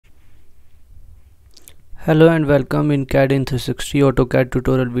Hello and welcome in CAD in 360 AutoCAD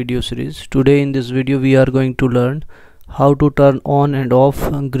tutorial video series. Today in this video we are going to learn how to turn on and off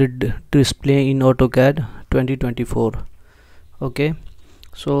grid display in AutoCAD 2024. Okay,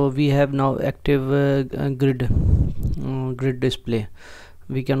 so we have now active grid display.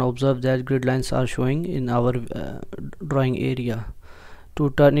 We can observe that grid lines are showing in our drawing area.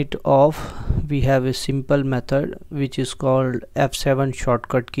 To turn it off, we have a simple method which is called F7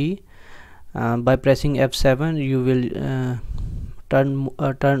 shortcut key. By pressing F7 you will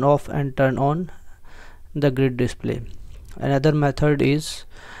turn off and turn on the grid display. Another method is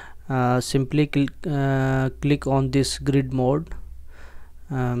simply click on this grid mode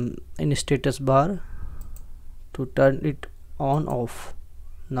in status bar to turn it on off.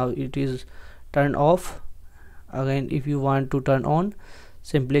 Now it is turned off. Again, if you want to turn on,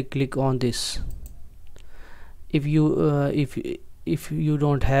 simply click on this. If you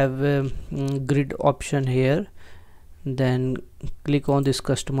don't have grid option here, then click on this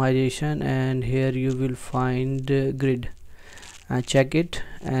customization and here you will find grid. Check it,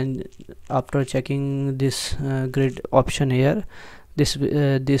 and after checking this grid option here,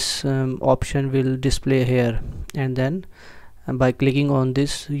 this option will display here, and then by clicking on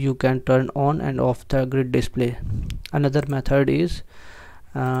this you can turn on and off the grid display. Another method is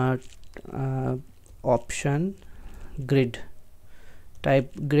option grid.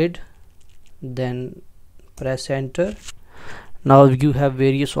 Type grid, then press enter. Now you have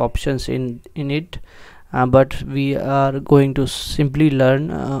various options in it, but we are going to simply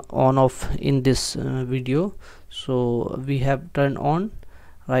learn on off in this video. So we have turned on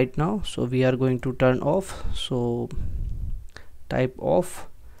right now, so we are going to turn off. So type off,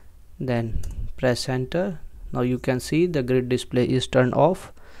 then press enter. Now you can see the grid display is turned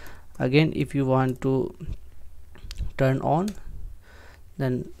off. Again, if you want to turn on,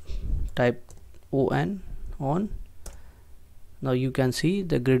 then type on. Now you can see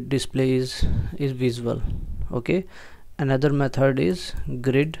the grid display is visible. Okay, another method is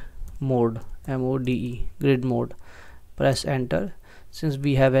grid mode, MODE, grid mode. Press enter. Since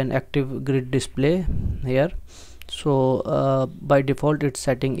we have an active grid display here, so by default its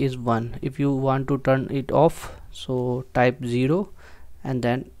setting is 1. If you want to turn it off, so type 0 and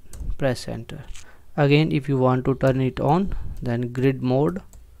then press enter. Again, if you want to turn it on, then grid mode,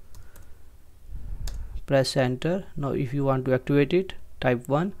 press enter. Now if you want to activate it, type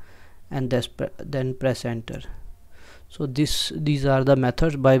 1 and then press enter. So these are the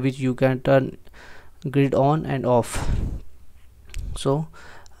methods by which you can turn grid on and off. So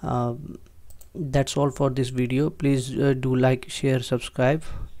that's all for this video. Please do like, share, subscribe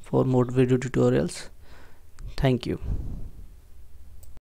for more video tutorials. Thank you.